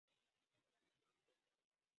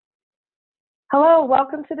Hello,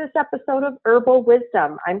 welcome to this episode of Herbal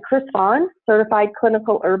Wisdom. I'm Chris Vaughn, certified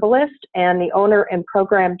clinical herbalist and the owner and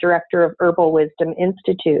program director of Herbal Wisdom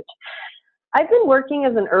Institute. I've been working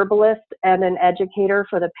as an herbalist and an educator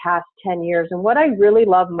for the past 10 years, and what I really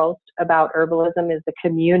love most about herbalism is the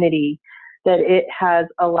community that it has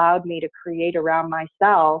allowed me to create around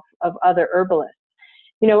myself of other herbalists.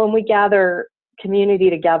 You know, when we gather community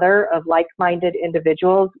together of like-minded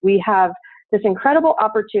individuals, we have this incredible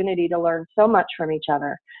opportunity to learn so much from each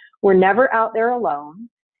other. We're never out there alone.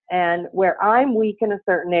 And where I'm weak in a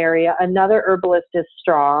certain area, another herbalist is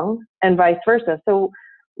strong and vice versa. So,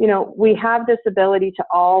 you know, we have this ability to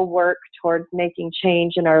all work towards making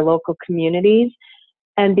change in our local communities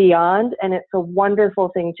and beyond. And it's a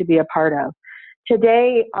wonderful thing to be a part of.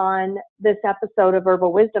 Today on this episode of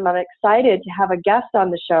Herbal Wisdom, I'm excited to have a guest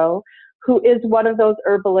on the show who is one of those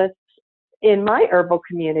herbalists in my herbal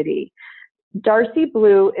community. Darcy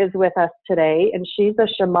Blue is with us today, and she's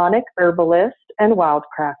a shamanic herbalist and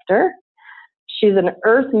wildcrafter. She's an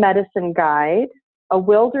earth medicine guide, a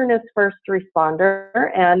wilderness first responder,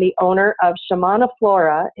 and the owner of Shamana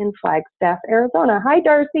Flora in Flagstaff, Arizona. Hi,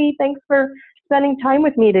 Darcy. Thanks for spending time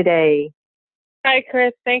with me today. Hi,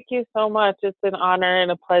 Chris. Thank you so much. It's an honor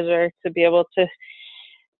and a pleasure to be able to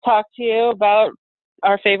talk to you about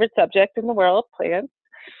our favorite subject in the world, plants.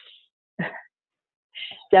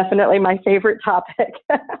 Definitely my favorite topic.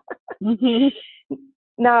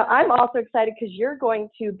 Now, I'm also excited because you're going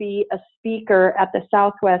to be a speaker at the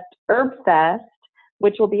Southwest Herb Fest,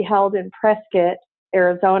 which will be held in Prescott,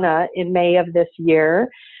 Arizona in May of this year.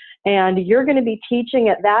 And you're going to be teaching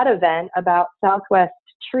at that event about Southwest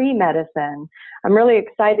tree medicine. I'm really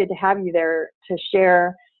excited to have you there to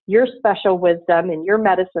share your special wisdom and your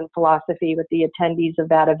medicine philosophy with the attendees of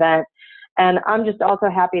that event. And I'm just also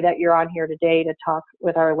happy that you're on here today to talk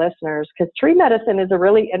with our listeners, because tree medicine is a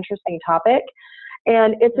really interesting topic.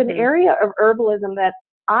 And it's an area of herbalism that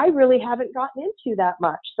I really haven't gotten into that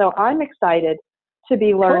much. So I'm excited to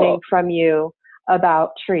be learning from you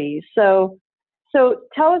about trees. So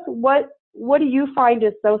tell us, what do you find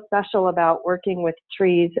is so special about working with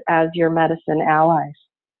trees as your medicine allies?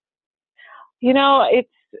 You know, it's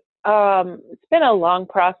been a long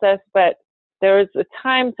process, but there was a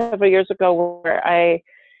time several years ago where I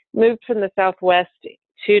moved from the Southwest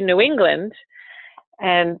to New England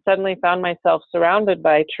and suddenly found myself surrounded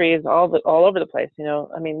by trees all over the place. You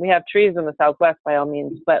know, I mean, we have trees in the Southwest by all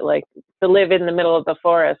means, but like to live in the middle of the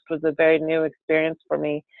forest was a very new experience for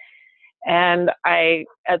me. And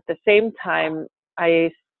at the same time,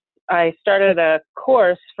 I started a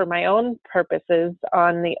course for my own purposes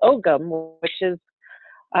on the Ogham, which is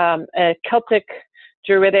a Celtic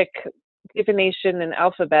Druidic divination and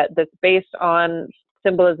alphabet that's based on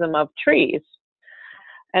symbolism of trees.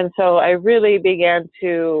 And so I really began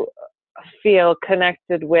to feel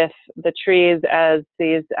connected with the trees as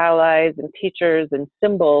these allies and teachers and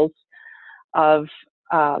symbols of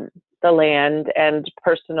the land and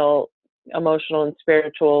personal, emotional, and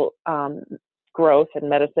spiritual growth and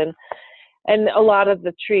medicine. And a lot of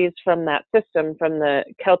the trees from that system, from the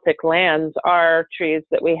Celtic lands, are trees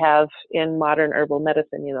that we have in modern herbal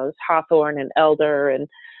medicine. You know, there's hawthorn and elder and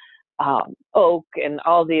oak and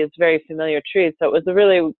all these very familiar trees. So it was a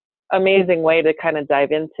really amazing way to kind of dive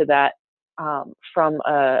into that from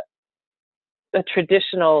a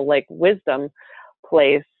traditional, like, wisdom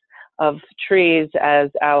place of trees as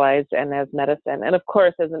allies and as medicine. And of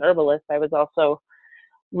course, as an herbalist, I was also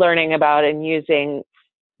learning about and using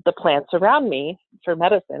the plants around me for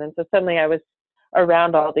medicine. And so suddenly I was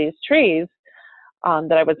around all these trees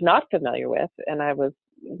that I was not familiar with, and I was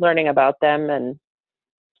learning about them. And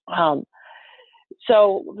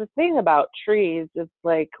so the thing about trees is,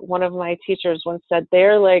 like, one of my teachers once said,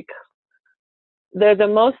 they're the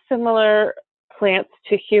most similar plants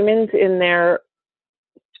to humans in their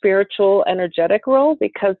spiritual energetic role,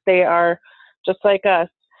 because they are just like us,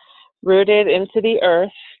 rooted into the earth,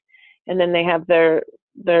 and then they have their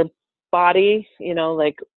body, you know,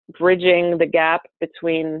 like bridging the gap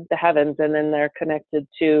between the heavens, and then they're connected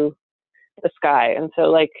to the sky. And so,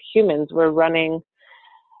 like humans, we're running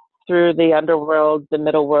through the underworld, the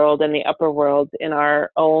middle world, and the upper world in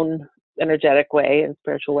our own energetic way and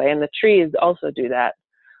spiritual way. And the trees also do that.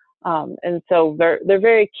 And so they're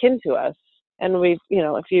very kin to us. And we've, you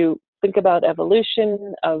know, if you think about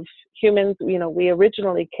evolution of humans, you know, we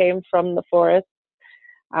originally came from the forest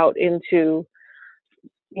out into,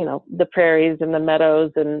 you know, the prairies and the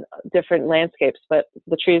meadows and different landscapes, but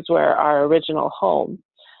the trees were our original home.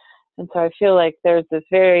 And so I feel like there's this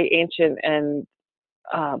very ancient and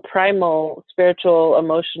primal, spiritual,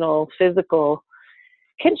 emotional, physical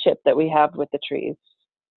kinship that we have with the trees.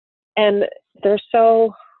 And they're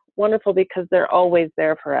so wonderful because they're always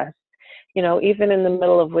there for us. You know, even in the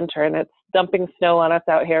middle of winter, and it's dumping snow on us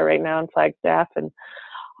out here right now in Flagstaff, and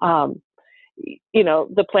you know,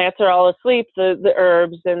 the plants are all asleep, the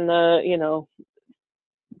herbs and the, you know,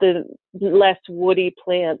 the less woody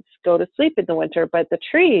plants go to sleep in the winter, but the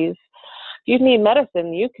trees, if you need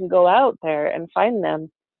medicine, you can go out there and find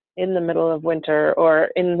them in the middle of winter or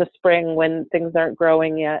in the spring when things aren't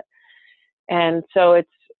growing yet. And so it's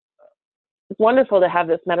wonderful to have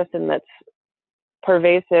this medicine that's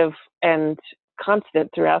pervasive and constant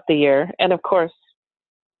throughout the year. And of course,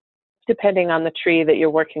 depending on the tree that you're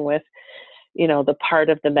working with, you know, the part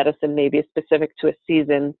of the medicine may be specific to a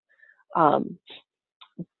season.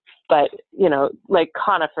 But, you know, like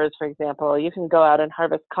conifers, for example, you can go out and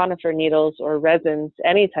harvest conifer needles or resins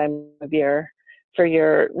any time of year for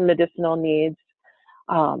your medicinal needs.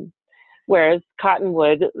 Whereas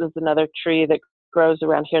cottonwood is another tree that grows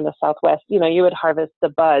around here in the Southwest. You know, you would harvest the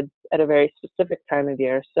buds at a very specific time of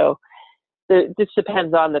year. So this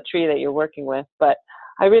depends on the tree that you're working with. But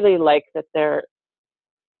I really like that they're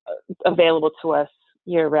available to us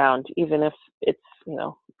year round, even if it's, you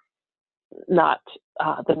know, not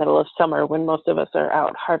the middle of summer when most of us are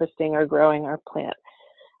out harvesting or growing our plant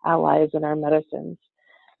allies and our medicines.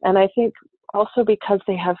 And I think also because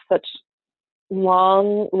they have such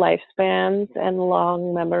long lifespans and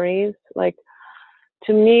long memories, like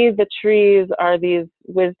to me, the trees are these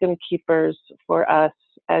wisdom keepers for us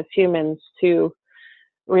as humans to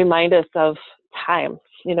remind us of time.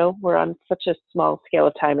 You know, we're on such a small scale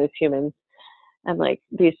of time as humans. And like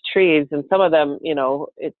these trees, and some of them, you know,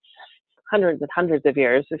 it's hundreds and hundreds of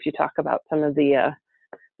years. If you talk about some of the,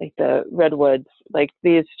 like the redwoods, like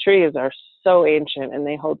these trees are so ancient and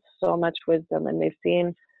they hold so much wisdom, and they've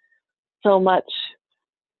seen so much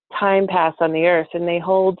time pass on the earth, and they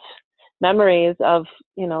hold memories of,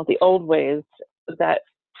 you know, the old ways that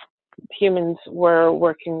humans were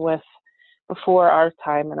working with before our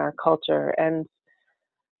time and our culture. And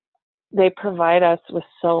they provide us with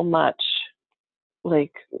so much,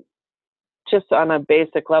 like just on a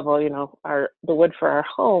basic level, you know, the wood for our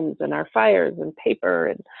homes and our fires and paper,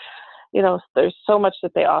 and, you know, there's so much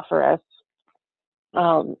that they offer us.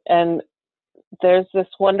 And there's this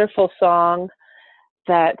wonderful song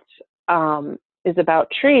that is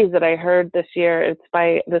about trees that I heard this year. It's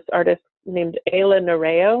by this artist named Ayla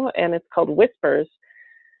Nereo, and it's called Whispers.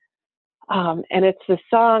 And it's the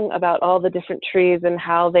song about all the different trees and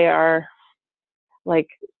how they are like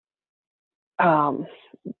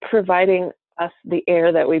providing us the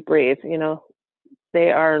air that we breathe. You know,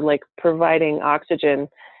 they are like providing oxygen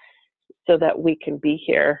so that we can be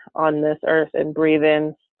here on this earth and breathe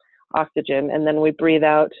in oxygen, and then we breathe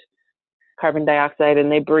out carbon dioxide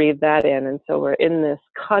and they breathe that in. And so we're in this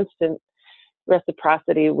constant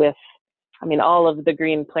reciprocity with, I mean, all of the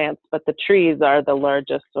green plants, but the trees are the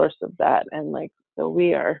largest source of that. And like, so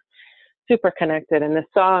we are super connected. And the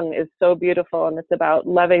song is so beautiful, and it's about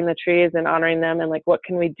loving the trees and honoring them, and like, what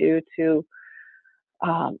can we do to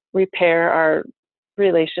repair our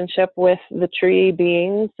relationship with the tree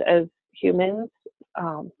beings as humans,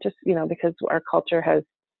 just, you know, because our culture has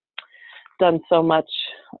done so much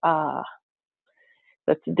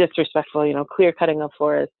that's disrespectful, you know, clear cutting of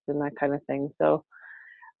forests and that kind of thing. So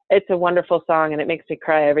it's a wonderful song, and it makes me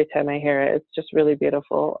cry every time I hear it. It's just really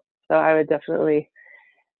beautiful. So I would definitely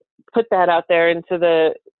put that out there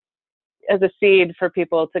as a seed for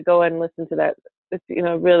people to go and listen to that. It's, you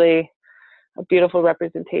know, really a beautiful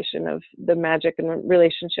representation of the magic and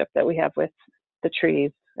relationship that we have with the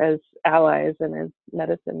trees as allies and as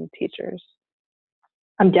medicine teachers.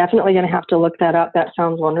 I'm definitely going to have to look that up. That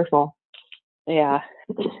sounds wonderful. Yeah.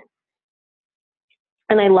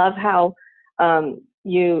 And I love how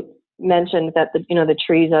you mentioned that the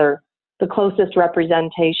trees are the closest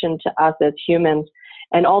representation to us as humans,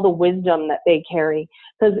 and all the wisdom that they carry.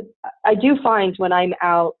 Because I do find when I'm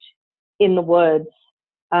out in the woods,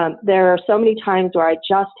 there are so many times where I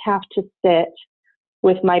just have to sit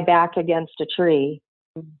with my back against a tree,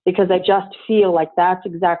 because I just feel like that's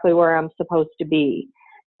exactly where I'm supposed to be.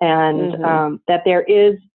 And that there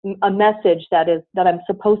is a message that I'm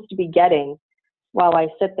supposed to be getting while I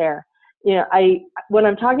sit there. You know, when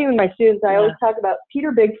I'm talking with my students, I always talk about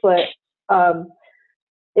Peter Bigfoot.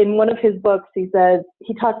 In one of his books, he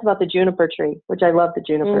talks about the juniper tree, which I love the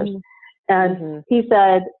junipers. And he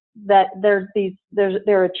said that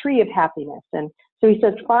they're a tree of happiness. And so he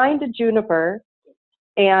says, find a juniper,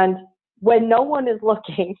 and when no one is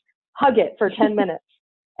looking, hug it for 10 minutes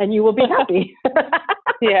and you will be happy.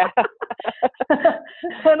 Yeah.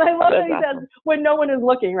 And I love that he says, when no one is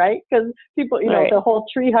looking, right? Because people, Right. the whole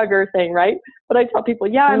tree hugger thing, right? But I tell people,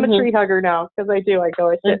 yeah, I'm a tree hugger now, because I do. I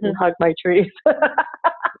sit and hug my trees.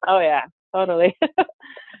 Oh, yeah, totally.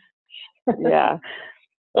 Yeah.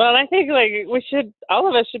 Well, I think like all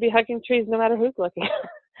of us should be hugging trees no matter who's looking.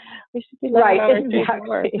 We should be loving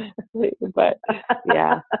our trees more. But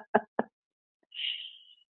yeah.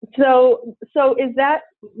 So is that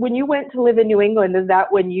when you went to live in New England, is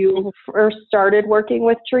that when you first started working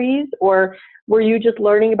with trees, or were you just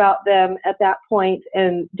learning about them at that point,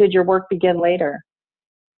 and did your work begin later?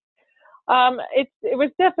 It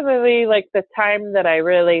was definitely like the time that I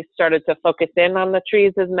really started to focus in on the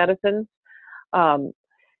trees as medicines.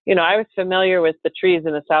 I was familiar with the trees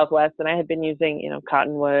in the Southwest, and I had been using,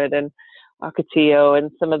 cottonwood and ocotillo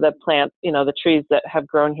and some of the plants, the trees that have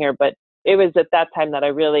grown here. But it was at that time that I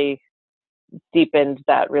really deepened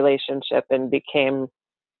that relationship and became,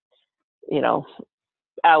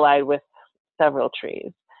 allied with several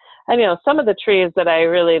trees. And, some of the trees that I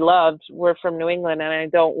really loved were from New England, and I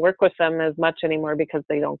don't work with them as much anymore because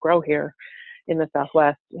they don't grow here in the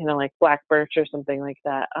Southwest, like black birch or something like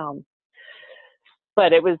that.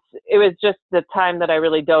 But it was just the time that I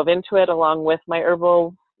really dove into it along with my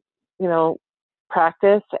herbal,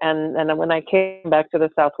 practice. And then when I came back to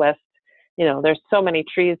the Southwest, there's so many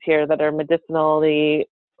trees here that are medicinally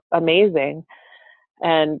amazing.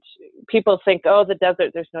 And people think, oh, the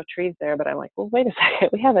desert, there's no trees there. But I'm like, well, wait a second.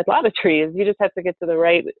 We have a lot of trees. You just have to get to the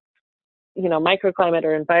right, microclimate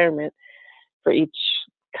or environment for each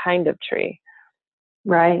kind of tree.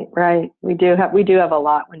 Right. We do have a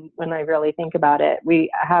lot when I really think about it. We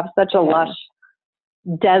have such a lush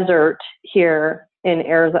desert here in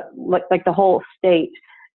Arizona, like the whole state.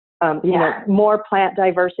 More plant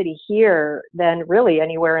diversity here than really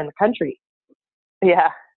anywhere in the country. Yeah.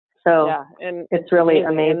 So and it's really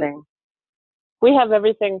amazing. And we have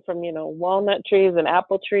everything from, walnut trees and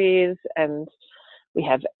apple trees, and we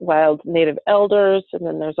have wild native elders, and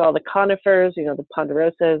then there's all the conifers, the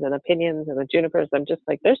ponderosas and the pinions and the junipers. I'm just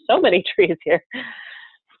like, there's so many trees here.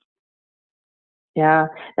 Yeah.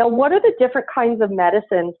 Now, what are the different kinds of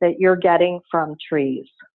medicines that you're getting from trees?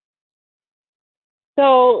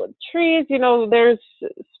 So trees, there's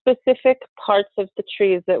specific parts of the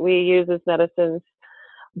trees that we use as medicines.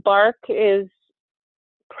 Bark is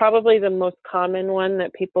probably the most common one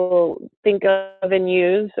that people think of and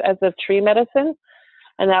use as a tree medicine.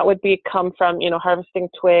 And that would come from, harvesting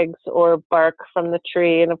twigs or bark from the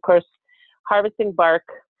tree. And of course, harvesting bark,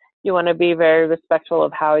 you want to be very respectful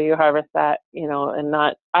of how you harvest that, and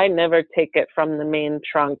I never take it from the main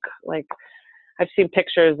trunk. Like, I've seen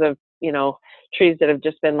pictures of, trees that have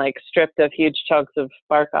just been like stripped of huge chunks of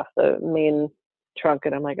bark off the main trunk.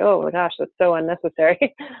 And I'm like, oh my gosh, that's so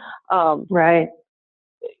unnecessary. Right.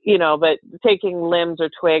 But taking limbs or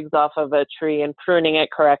twigs off of a tree and pruning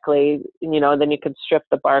it correctly, then you can strip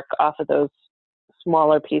the bark off of those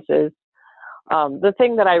smaller pieces. The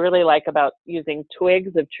thing that I really like about using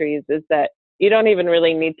twigs of trees is that you don't even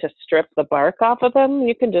really need to strip the bark off of them.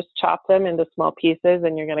 You can just chop them into small pieces,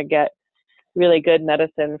 and you're going to get really good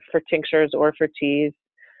medicine for tinctures or for teas.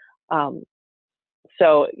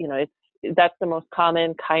 So, that's the most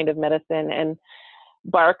common kind of medicine. And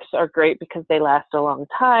barks are great because they last a long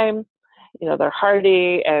time. They're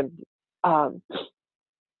hardy, and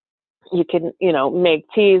you can, make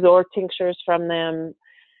teas or tinctures from them,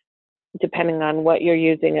 depending on what you're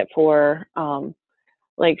using it for.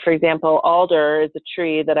 Like, for example, alder is a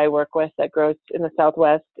tree that I work with that grows in the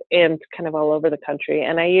Southwest and kind of all over the country.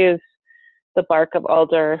 And I use the bark of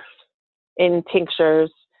alder in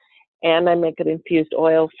tinctures, and I make an infused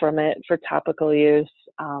oil from it for topical use.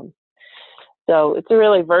 So it's a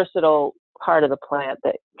really versatile part of the plant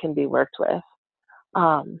that can be worked with.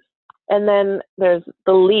 And then there's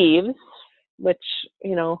the leaves, which,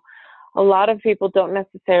 a lot of people don't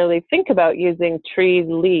necessarily think about using tree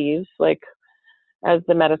leaves like as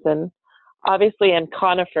the medicine. Obviously, in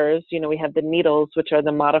conifers, we have the needles, which are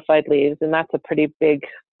the modified leaves, and that's a pretty big,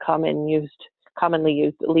 commonly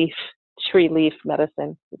used tree leaf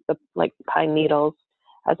medicine. It's like pine needles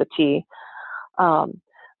as a tea.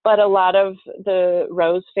 But a lot of the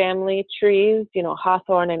rose family trees,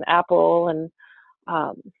 hawthorn and apple and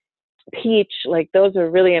peach, like those are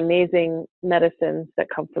really amazing medicines that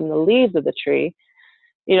come from the leaves of the tree,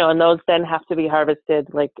 and those then have to be harvested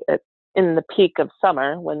like in the peak of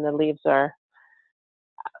summer when the leaves are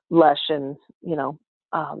lush and,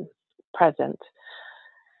 present.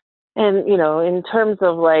 And, in terms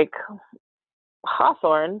of like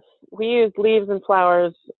hawthorn, we use leaves and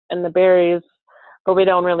flowers and the berries, but we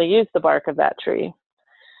don't really use the bark of that tree.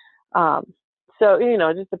 So,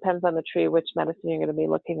 it just depends on the tree, which medicine you're going to be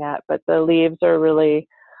looking at. But the leaves are really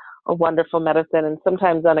a wonderful medicine, and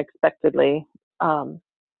sometimes unexpectedly.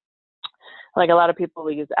 Like a lot of people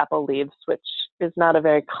will use apple leaves, which is not a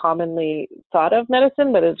very commonly thought of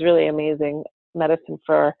medicine, but is really amazing medicine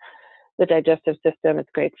for the digestive system. It's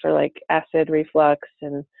great for like acid reflux,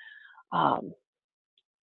 and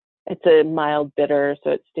it's a mild bitter, so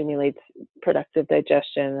it stimulates productive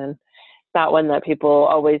digestion, and not one that people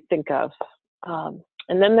always think of.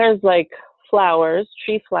 And then there's like flowers,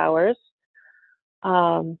 tree flowers.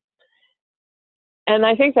 And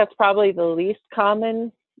I think that's probably the least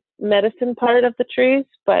common medicine part of the trees,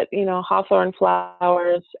 but hawthorn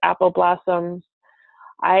flowers, apple blossoms.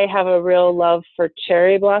 I have a real love for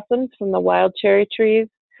cherry blossoms from the wild cherry trees.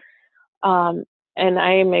 And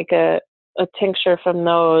I make a tincture from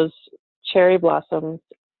those cherry blossoms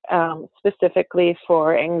specifically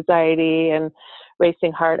for anxiety and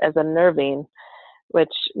racing heart as a nervine,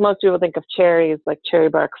 which most people think of cherries like cherry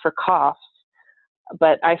bark for coughs.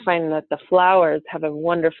 But I find that the flowers have a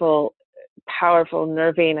wonderful, powerful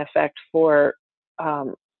nervine effect for,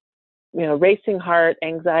 racing heart,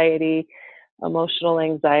 anxiety, emotional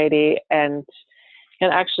anxiety, and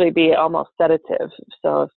can actually be almost sedative.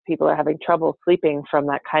 So if people are having trouble sleeping from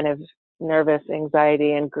that kind of nervous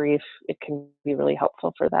anxiety and grief, it can be really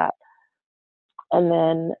helpful for that. And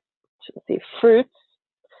then, let's see, fruits.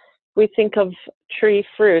 We think of tree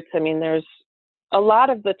fruits. I mean, there's a lot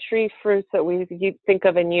of the tree fruits that we think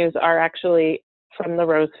of and use are actually from the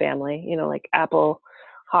rose family, like apple,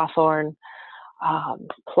 hawthorn,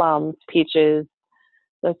 plums, peaches,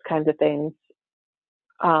 those kinds of things.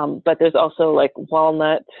 But there's also like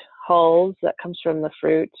walnut hulls that comes from the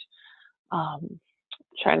fruit.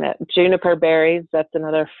 Juniper berries, that's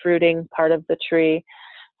another fruiting part of the tree.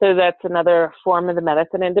 So that's another form of the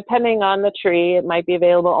medicine. And depending on the tree, it might be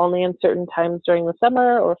available only in certain times during the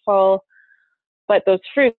summer or fall. But those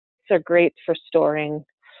fruits are great for storing.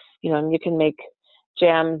 And you can make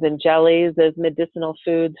jams and jellies as medicinal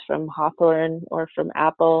foods from hawthorn or from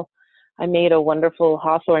apple. I made a wonderful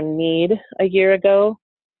hawthorn mead a year ago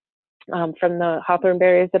from the hawthorn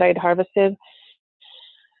berries that I'd harvested.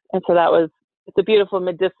 And so it's a beautiful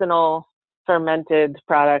medicinal fermented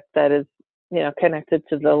product that is, connected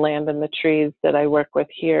to the land and the trees that I work with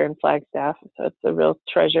here in Flagstaff. So it's a real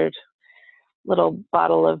treasured little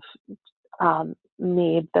bottle of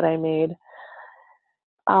mead that I made.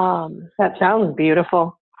 That sounds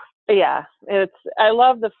beautiful. Yeah, I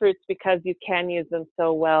love the fruits because you can use them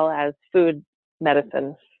so well as food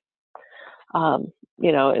medicine. And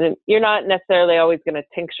you're not necessarily always going to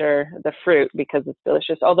tincture the fruit because it's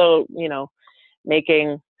delicious. Although,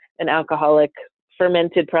 making an alcoholic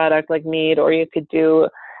fermented product like mead, or you could do,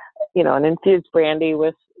 an infused brandy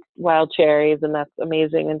with wild cherries, and that's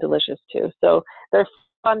amazing and delicious too. So they're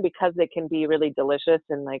fun because they can be really delicious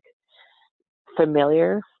and like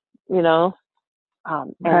familiar, and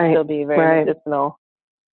still be very medicinal.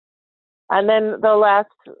 And then the last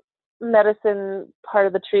medicine part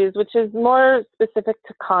of the trees, which is more specific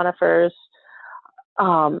to conifers,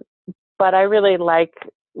 but I really like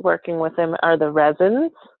working with them, are the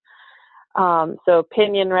resins. So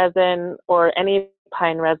pinyon resin or any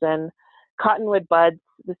pine resin, cottonwood buds.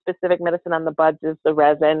 The specific medicine on the buds is the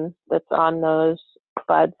resin that's on those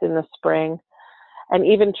buds in the spring. And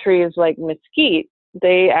even trees like mesquite,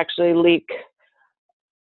 they actually leak.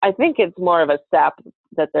 I think it's more of a sap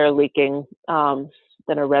that they're leaking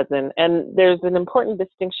than a resin. And there's an important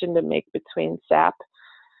distinction to make between sap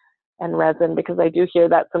and resin, because I do hear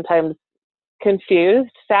that sometimes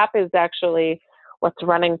confused. Sap is actually what's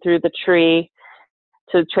running through the tree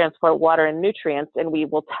to transport water and nutrients, and we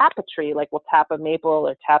will tap a tree, like we'll tap a maple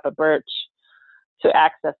or tap a birch to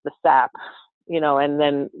access the sap, and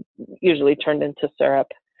then usually turned into syrup.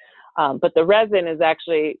 But the resin is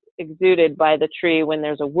actually exuded by the tree when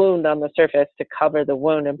there's a wound on the surface to cover the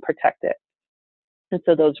wound and protect it. And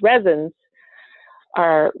so those resins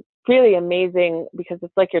are really amazing because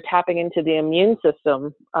it's like you're tapping into the immune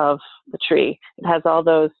system of the tree. It has all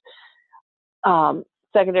those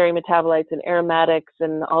secondary metabolites and aromatics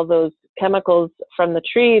and all those chemicals from the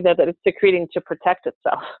tree that it's secreting to protect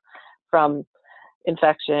itself from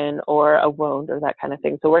infection or a wound or that kind of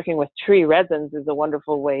thing. So working with tree resins is a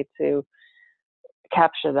wonderful way to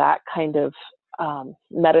capture that kind of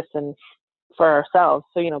medicine for ourselves.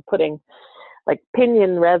 So, putting like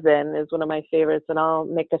pinyon resin is one of my favorites, and I'll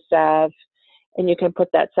make a salve, and you can put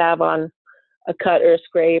that salve on a cut or a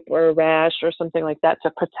scrape or a rash or something like that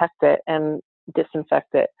to protect it and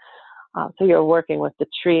disinfect it. So you're working with the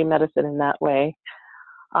tree medicine in that way.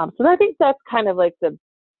 So I think that's kind of like the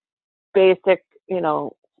basic,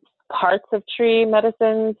 parts of tree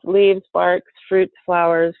medicines: leaves, barks, fruits,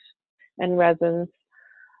 flowers, and resins.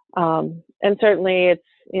 And certainly it's,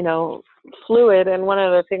 fluid. And one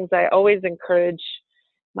of the things I always encourage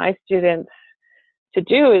my students to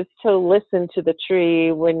do is to listen to the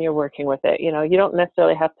tree when you're working with it. You don't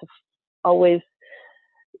necessarily have to always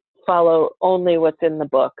follow only what's in the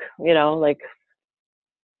book. Like,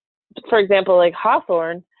 for example, like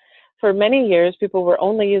hawthorn, for many years, people were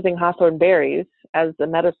only using hawthorn berries as the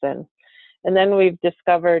medicine. And then we've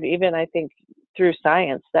discovered, even I think through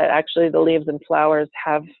science, that actually the leaves and flowers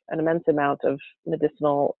have an immense amount of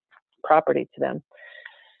medicinal property to them.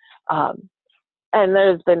 And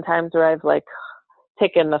there's been times where I've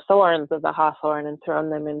taken the thorns of the hawthorn and thrown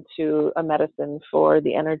them into a medicine for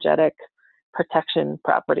the energetic protection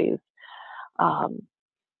properties.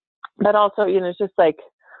 But also, it's just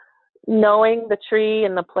knowing the tree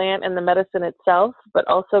and the plant and the medicine itself, but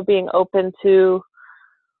also being open to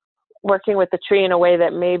working with the tree in a way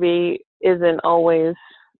that maybe isn't always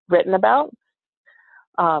written about.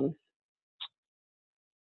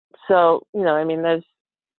 So, there's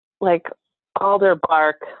alder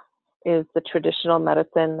bark is the traditional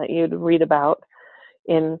medicine that you'd read about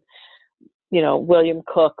in, William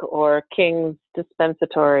Cook or King's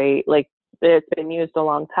Dispensatory. It's been used a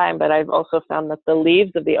long time, but I've also found that the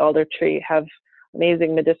leaves of the alder tree have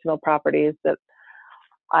amazing medicinal properties that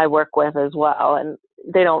I work with as well. And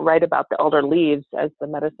they don't write about the alder leaves as the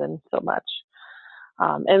medicine so much.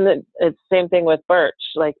 And it's the same thing with birch.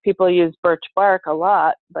 People use birch bark a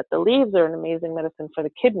lot, but the leaves are an amazing medicine for the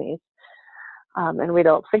kidneys. And we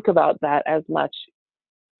don't think about that as much.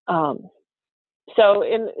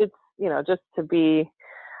 It's, just to be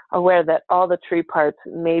aware that all the tree parts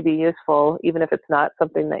may be useful, even if it's not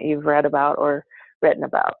something that you've read about or written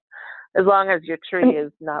about. As long as your tree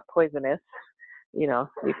is not poisonous, you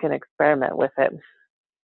can experiment with it.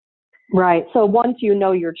 Right. So once you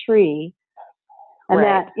know your tree, and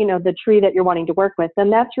right. that, the tree that you're wanting to work with, then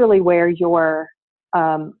that's really where your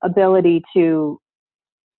ability to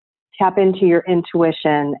tap into your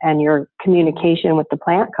intuition and your communication with the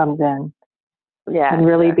plant comes in. Yeah. And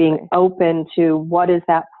really being open to what is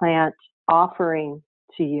that plant offering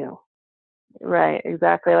to you. Right,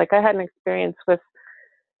 exactly. I had an experience with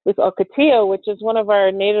ocotillo, which is one of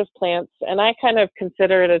our native plants, and I kind of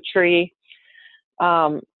consider it a tree.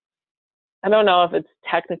 I don't know if it's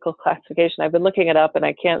technical classification. I've been looking it up and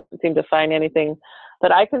I can't seem to find anything,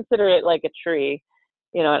 but I consider it like a tree.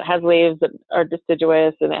 It has leaves that are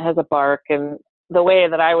deciduous and it has a bark. And the way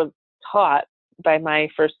that I was taught by my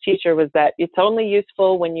first teacher was that it's only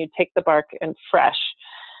useful when you take the bark and fresh,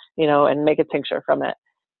 and make a tincture from it.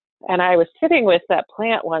 And I was sitting with that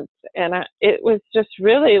plant once, and it was just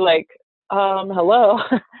really hello,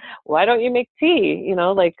 why don't you make tea?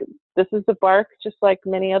 This is the bark, just like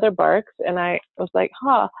many other barks. And I was like,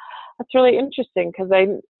 that's really interesting, because I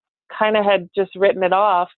kind of had just written it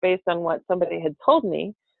off based on what somebody had told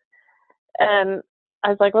me. And I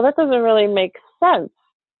was like, well, that doesn't really make sense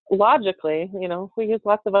logically. We use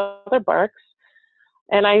lots of other barks.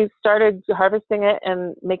 And I started harvesting it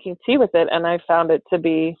and making tea with it, and I found it to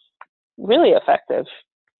be really effective,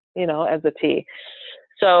 as a tea.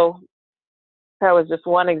 So that was just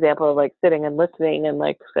one example of sitting and listening and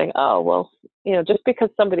saying, oh, well, just because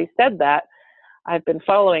somebody said that, I've been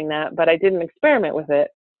following that, but I didn't experiment with it.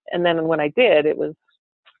 And then when I did, it was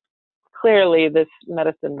clearly this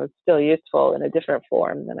medicine was still useful in a different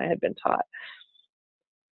form than I had been taught.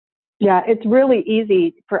 Yeah, it's really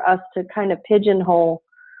easy for us to kind of pigeonhole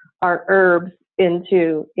our herbs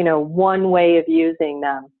into, one way of using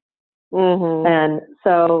them. Mm-hmm. And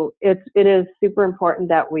so it is super important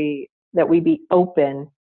that we be open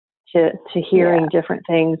to hearing different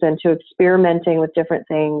things and to experimenting with different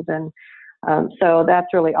things. And so that's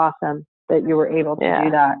really awesome that you were able to do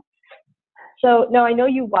that. So now I know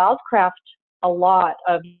you wildcraft a lot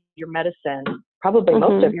of your medicine, probably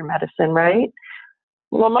most of your medicine, right?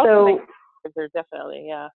 Well, most of the things are definitely,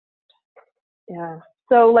 yeah. Yeah.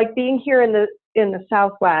 So being here in the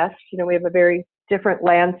Southwest, we have a very different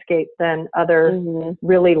landscape than other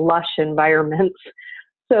really lush environments.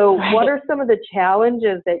 So what are some of the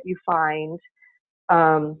challenges that you find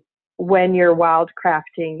when you're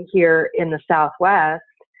wildcrafting here in the Southwest?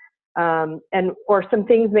 Or some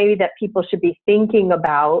things maybe that people should be thinking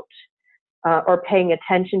about or paying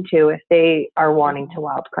attention to if they are wanting to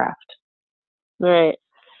wildcraft? Right.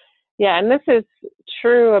 Yeah, and this is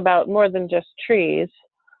true about more than just trees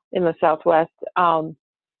in the Southwest.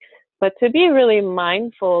 But to be really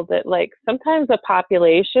mindful that sometimes a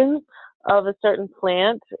population of a certain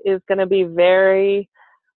plant is going to be very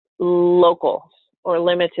local or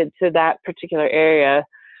limited to that particular area.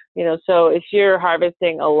 So if you're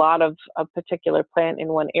harvesting a lot of a particular plant in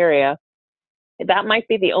one area, that might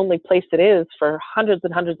be the only place it is for hundreds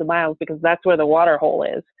and hundreds of miles, because that's where the water hole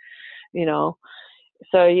is,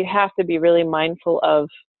 So you have to be really mindful of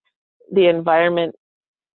the environment.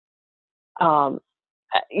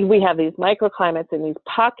 We have these microclimates in these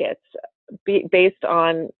pockets based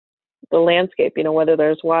on the landscape, whether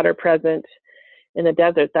there's water present in the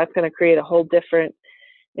desert. That's going to create a whole different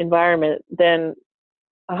environment than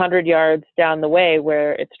 100 yards down the way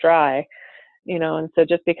where it's dry, and so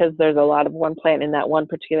just because there's a lot of one plant in that one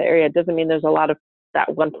particular area doesn't mean there's a lot of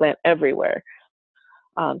that one plant everywhere.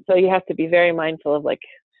 So you have to be very mindful of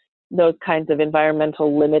those kinds of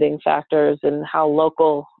environmental limiting factors and how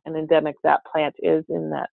local and endemic that plant is in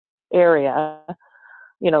that area.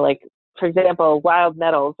 For example, wild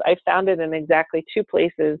nettles, I found it in exactly two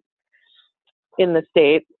places in the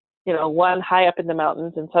state, one high up in the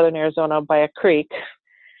mountains in southern Arizona by a creek,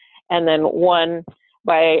 and then one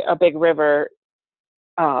by a big river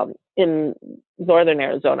in northern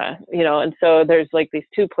Arizona, and so there's these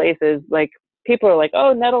two places, people are like,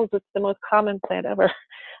 oh, nettles, it's the most common plant ever.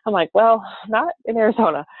 I'm like, well, not in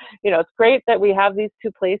Arizona. It's great that we have these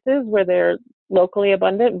two places where they're locally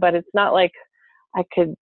abundant, but it's not like I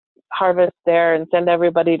could harvest there and send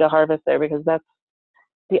everybody to harvest there because that's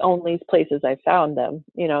the only places I found them.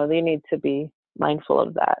 They need to be mindful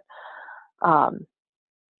of that.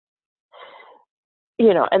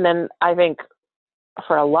 And then I think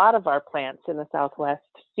for a lot of our plants in the Southwest,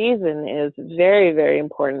 season is very, very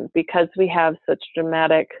important because we have such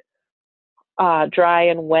dramatic dry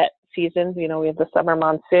and wet seasons. We have the summer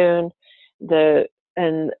monsoon, the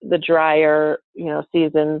drier,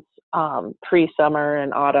 seasons, pre-summer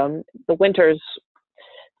and autumn. The winters,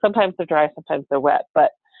 sometimes they're dry, sometimes they're wet,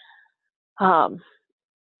 but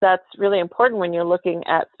that's really important when you're looking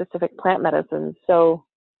at specific plant medicines. So,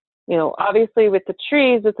 obviously with the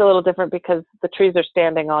trees, it's a little different because the trees are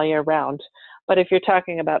standing all year round. But if you're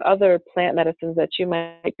talking about other plant medicines that you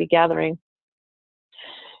might be gathering,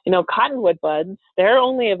 cottonwood buds, they're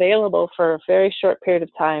only available for a very short period of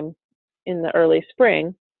time in the early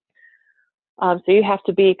spring. So you have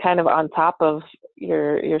to be kind of on top of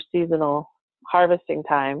your seasonal harvesting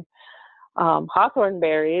time. Hawthorn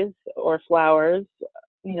berries or flowers,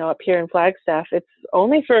 up here in Flagstaff, it's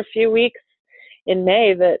only for a few weeks in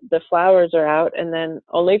May that the flowers are out, and then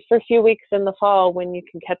only for a few weeks in the fall when you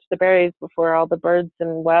can catch the berries before all the birds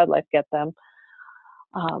and wildlife get them.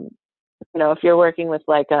 If you're working with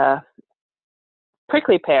a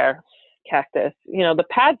prickly pear cactus, the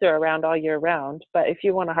pads are around all year round, but if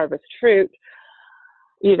you want to harvest fruit,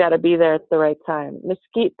 you got to be there at the right time.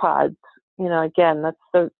 Mesquite pods, again, that's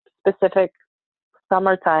the specific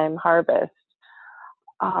summertime harvest.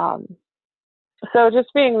 So just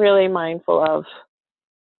being really mindful of,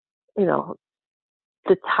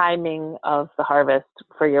 the timing of the harvest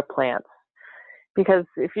for your plants. Because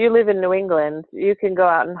if you live in New England, you can go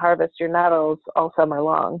out and harvest your nettles all summer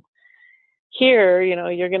long. Here,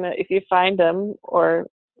 you're going to, if you find them or,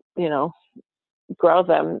 grow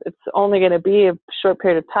them, it's only going to be a short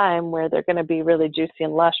period of time where they're going to be really juicy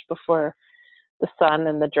and lush before the sun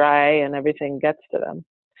and the dry and everything gets to them.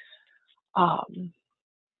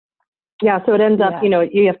 Yeah, so it ends up,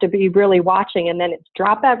 you have to be really watching, and then it's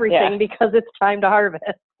drop everything because it's time to harvest.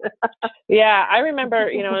 Yeah, I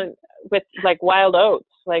remember, with wild oats,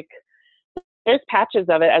 there's patches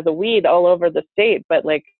of it as a weed all over the state, but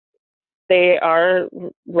they are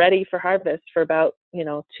ready for harvest for about,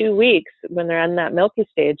 2 weeks when they're in that milky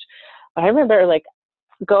stage. But I remember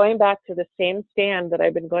going back to the same stand that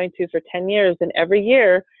I've been going to for 10 years, and every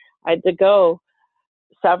year I had to go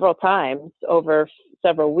several times over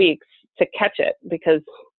several weeks to catch it because,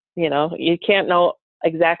 you can't know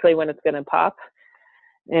exactly when it's going to pop,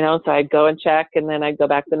 so I'd go and check, and then I'd go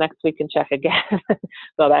back the next week and check again,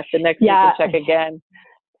 go back the next week and check again,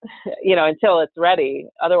 until it's ready.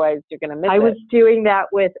 Otherwise you're going to miss it. I was doing that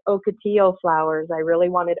with ocotillo flowers. I really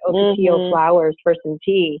wanted ocotillo flowers for some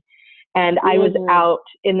tea. And I was out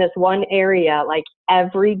in this one area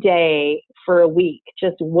every day for a week,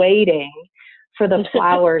 just waiting for the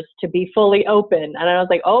flowers to be fully open. And I was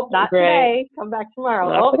like, oh, not today. Come back tomorrow.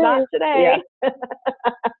 Not today. Yeah.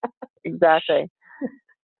 Exactly.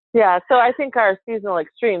 Yeah. So I think our seasonal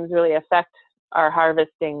extremes really affect our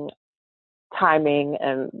harvesting timing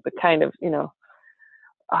and the kind of,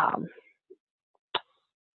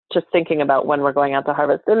 just thinking about when we're going out to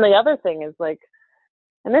harvest. And the other thing is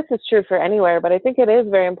and this is true for anywhere, but I think it is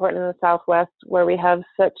very important in the Southwest where we have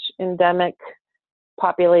such endemic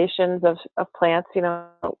populations of plants,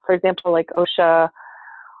 for example, OSHA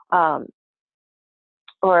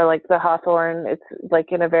or like the hawthorn, it's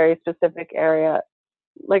like in a very specific area.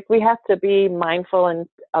 Like we have to be mindful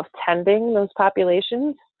of tending those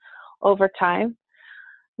populations over time,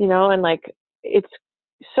 and like it's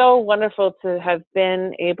so wonderful to have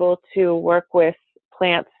been able to work with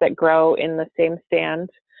plants that grow in the same stand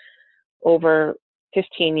over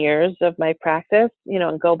 15 years of my practice,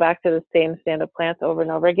 and go back to the same stand of plants over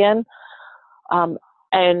and over again,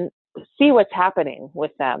 and see what's happening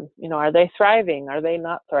with them. Are they thriving? Are they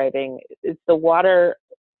not thriving? Is the water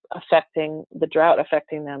affecting the drought,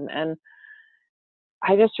 affecting them? And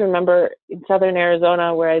I just remember in southern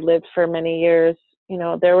Arizona, where I lived for many years,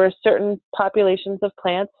 there were certain populations of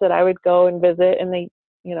plants that I would go and visit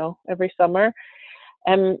every summer.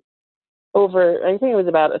 And over, I think it was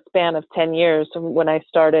about a span of 10 years from when I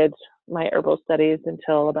started my herbal studies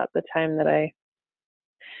until about the time that I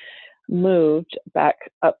moved back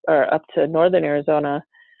up to northern Arizona.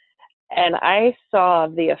 And I saw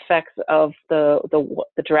the effects of the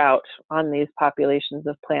drought on these populations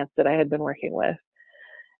of plants that I had been working with.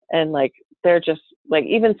 And like, they're just like,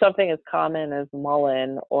 even something as common as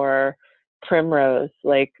mullein or primrose,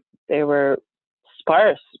 like they were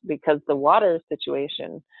sparse because the water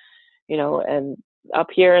situation, and up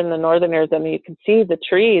here in the northern Arizona, you can see the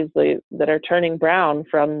trees that are turning brown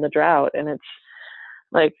from the drought. And it's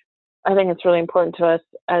like, I think it's really important to us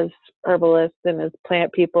as herbalists and as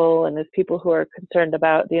plant people and as people who are concerned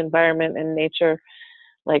about the environment and nature,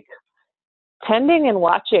 like tending and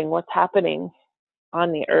watching what's happening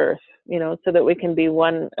on the earth, so that we can be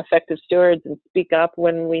effective stewards and speak up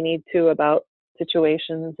when we need to about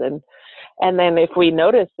situations. And then if we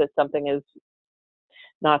notice that something is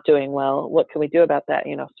not doing well, what can we do about that?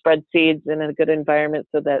 Spread seeds in a good environment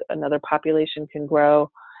so that another population can grow,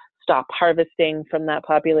 stop harvesting from that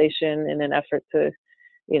population in an effort to,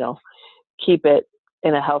 keep it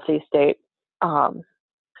in a healthy state.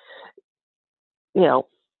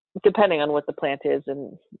 Depending on what the plant is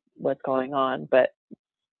and what's going on, but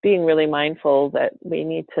being really mindful that we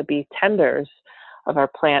need to be tenders of our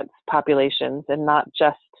plants populations and not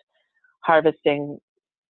just harvesting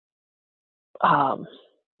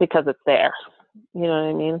because it's there. You know what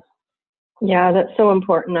I mean? Yeah, that's so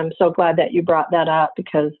important. I'm so glad that you brought that up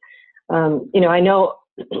because, I know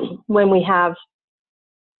when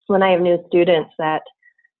I have new students that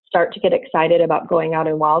start to get excited about going out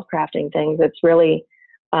and wildcrafting things, it's really,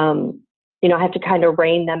 I have to kind of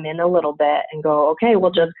rein them in a little bit and go, okay,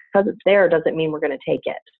 well, just because it's there doesn't mean we're going to take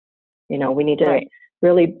it. We need to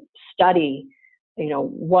really study,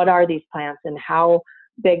 what are these plants and how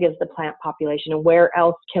big is the plant population and where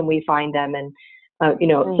else can we find them? And,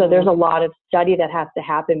 so there's a lot of study that has to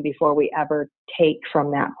happen before we ever take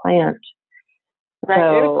from that plant. Right.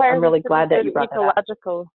 So I'm really glad that you brought that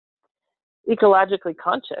up. Ecologically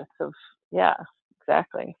conscious of, yeah,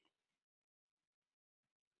 exactly.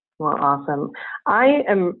 Well, awesome. I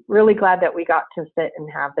am really glad that we got to sit and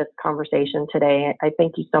have this conversation today. I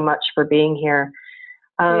thank you so much for being here.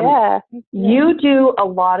 You do a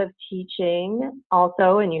lot of teaching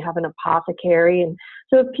also, and you have an apothecary. And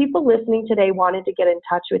so if people listening today wanted to get in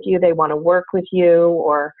touch with you, they want to work with you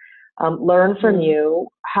or learn from you,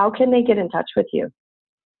 how can they get in touch with you?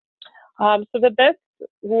 So the best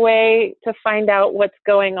way to find out what's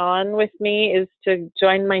going on with me is to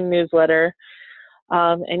join my newsletter.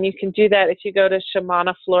 And you can do that if you go to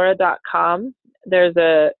shamanaflora.com. There's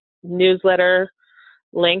a newsletter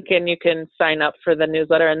link and you can sign up for the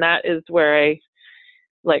newsletter. And that is where I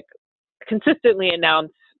consistently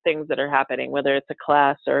announce things that are happening, whether it's a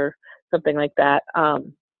class or something like that.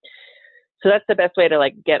 So that's the best way to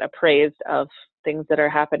get appraised of things that are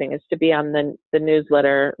happening, is to be on the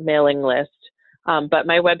newsletter mailing list. But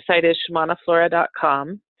my website is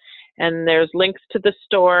shamanaflora.com, and there's links to the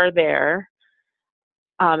store there.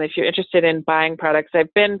 If you're interested in buying products,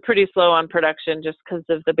 I've been pretty slow on production just because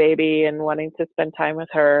of the baby and wanting to spend time with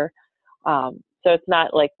her. So it's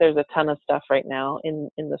not like there's a ton of stuff right now in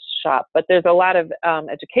the shop, but there's a lot of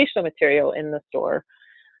educational material in the store.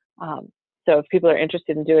 So if people are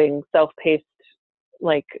interested in doing self-paced,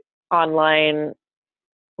 online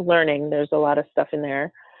learning, there's a lot of stuff in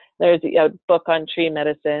there. There's a book on tree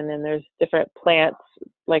medicine, and there's different plants.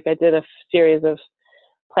 I did a series of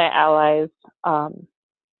plant allies.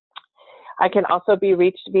 I can also be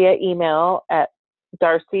reached via email at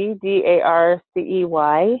Darcey,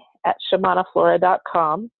 DARCEY, at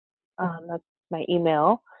shamanaflora.com. That's my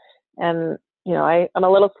email. And, I'm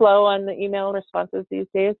a little slow on the email responses these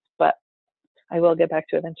days, but I will get back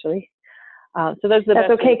to it eventually. So that's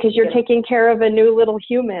okay, because you're taking care of a new little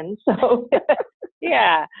human. So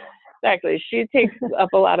yeah, exactly. She takes up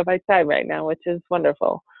a lot of my time right now, which is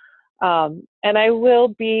wonderful. And I will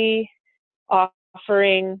be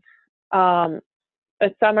offering a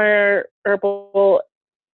summer herbal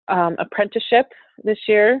apprenticeship this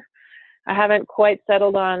year. I haven't quite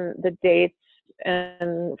settled on the dates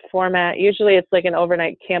and format. Usually it's like an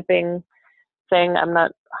overnight camping thing. I'm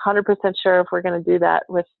not 100% sure if we're going to do that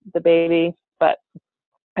with the baby, but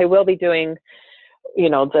I will be doing,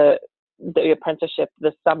 the apprenticeship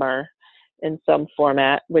this summer in some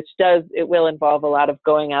format, it will involve a lot of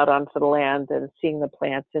going out onto the land and seeing the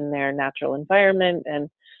plants in their natural environment and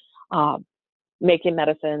making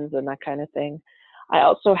medicines and that kind of thing. I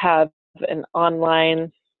also have an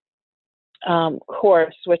online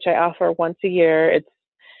course, which I offer once a year. It's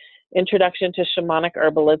Introduction to Shamanic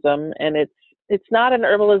Herbalism, and it's not an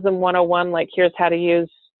herbalism 101, like here's how to use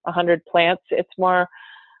 100 plants. It's more,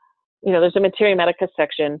 there's a Materia Medica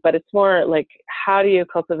section, but it's more like how do you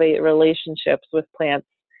cultivate relationships with plants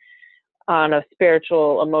on a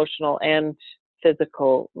spiritual, emotional, and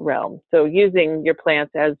physical realm. So using your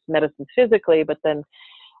plants as medicine physically, but then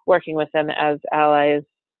working with them as allies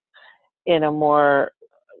in a more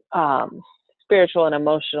spiritual and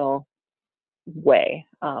emotional way.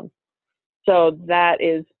 So that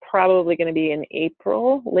is probably going to be in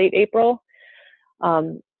April, late April.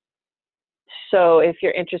 So if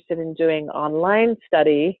you're interested in doing online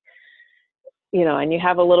study, and you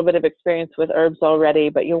have a little bit of experience with herbs already,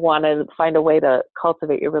 but you want to find a way to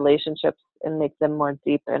cultivate your relationships and make them more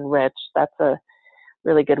deep and rich, that's a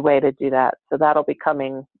really good way to do that. So that'll be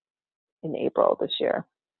coming in April this year.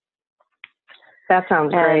 That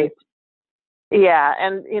sounds great. Yeah,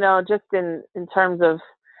 and just in terms of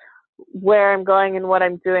where I'm going and what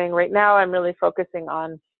I'm doing right now, I'm really focusing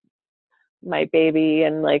on my baby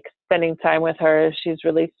and like spending time with her. She's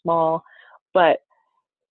really small, but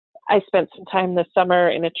I spent some time this summer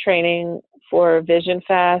in a training for Vision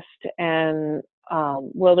Fast and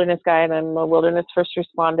Wilderness Guide. I'm a wilderness first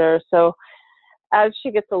responder. So as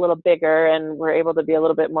she gets a little bigger and we're able to be a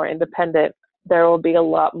little bit more independent, there will be a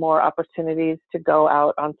lot more opportunities to go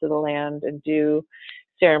out onto the land and do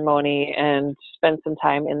ceremony and spend some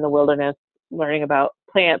time in the wilderness learning about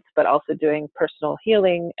plants, but also doing personal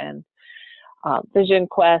healing and vision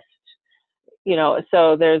quest.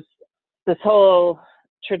 So there's this whole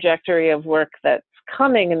trajectory of work that's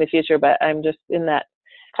coming in the future, but I'm just in that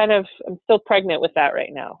I'm still pregnant with that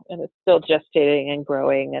right now, and it's still gestating and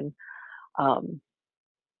growing. And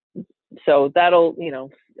so that'll,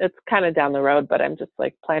 it's kind of down the road, but I'm just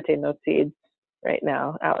like planting those seeds right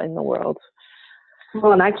now out in the world.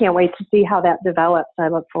 Well, and I can't wait to see how that develops. I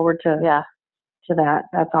look forward to that.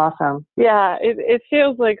 That's awesome. Yeah, it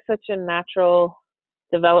feels like such a natural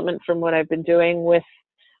development from what I've been doing with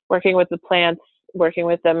working with the plants, working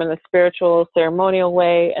with them in a spiritual, ceremonial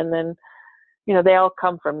way. And then, they all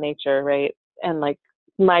come from nature, right? And like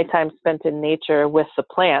my time spent in nature with the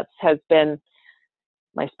plants has been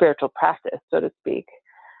my spiritual practice, so to speak.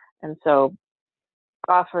 And so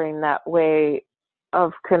offering that way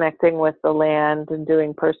of connecting with the land and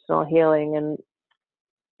doing personal healing and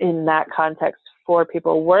in that context for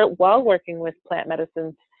people while working with plant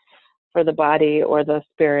medicines for the body or the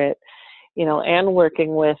spirit, and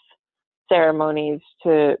working with ceremonies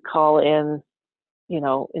to call in,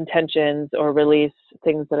 intentions or release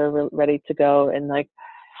things that are ready to go. And like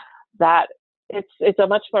that, it's a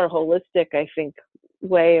much more holistic, I think,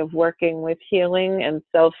 way of working with healing and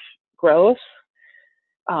self-growth,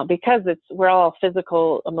 because we're all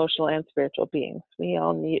physical, emotional, and spiritual beings. We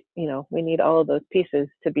all need, we need all of those pieces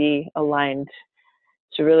to be aligned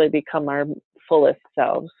to really become our fullest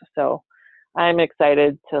selves. So I'm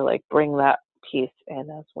excited to like bring that piece in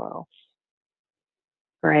as well.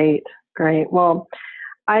 Great. Well,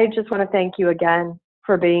 I just want to thank you again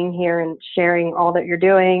for being here and sharing all that you're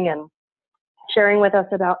doing and sharing with us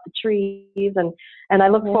about the trees. And I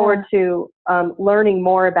look forward to learning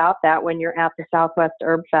more about that when you're at the Southwest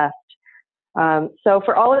Herb Fest. So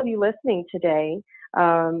for all of you listening today,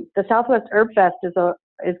 the Southwest Herb Fest is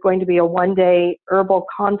going to be a one-day herbal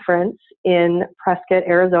conference in Prescott,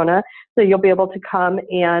 Arizona. So you'll be able to come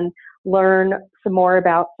and learn some more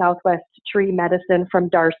about Southwest tree medicine from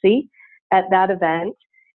Darcy at that event.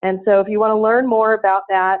 And so if you want to learn more about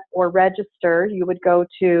that or register, you would go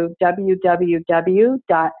to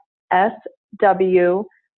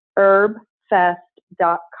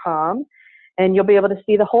www.swherbfest.com, and you'll be able to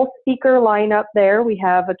see the whole speaker lineup there. We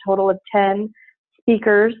have a total of 10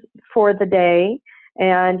 speakers for the day,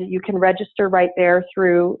 and you can register right there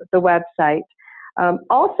through the website.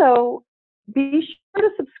 Also, be sure to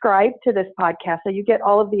subscribe to this podcast so you get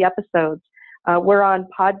all of the episodes. We're on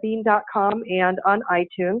podbean.com and on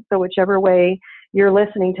iTunes, so whichever way you're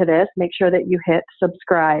listening to this, make sure that you hit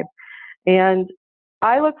subscribe. And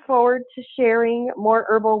I look forward to sharing more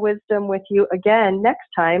herbal wisdom with you again next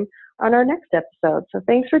time on our next episode. So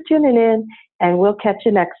thanks for tuning in, and we'll catch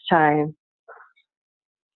you next time.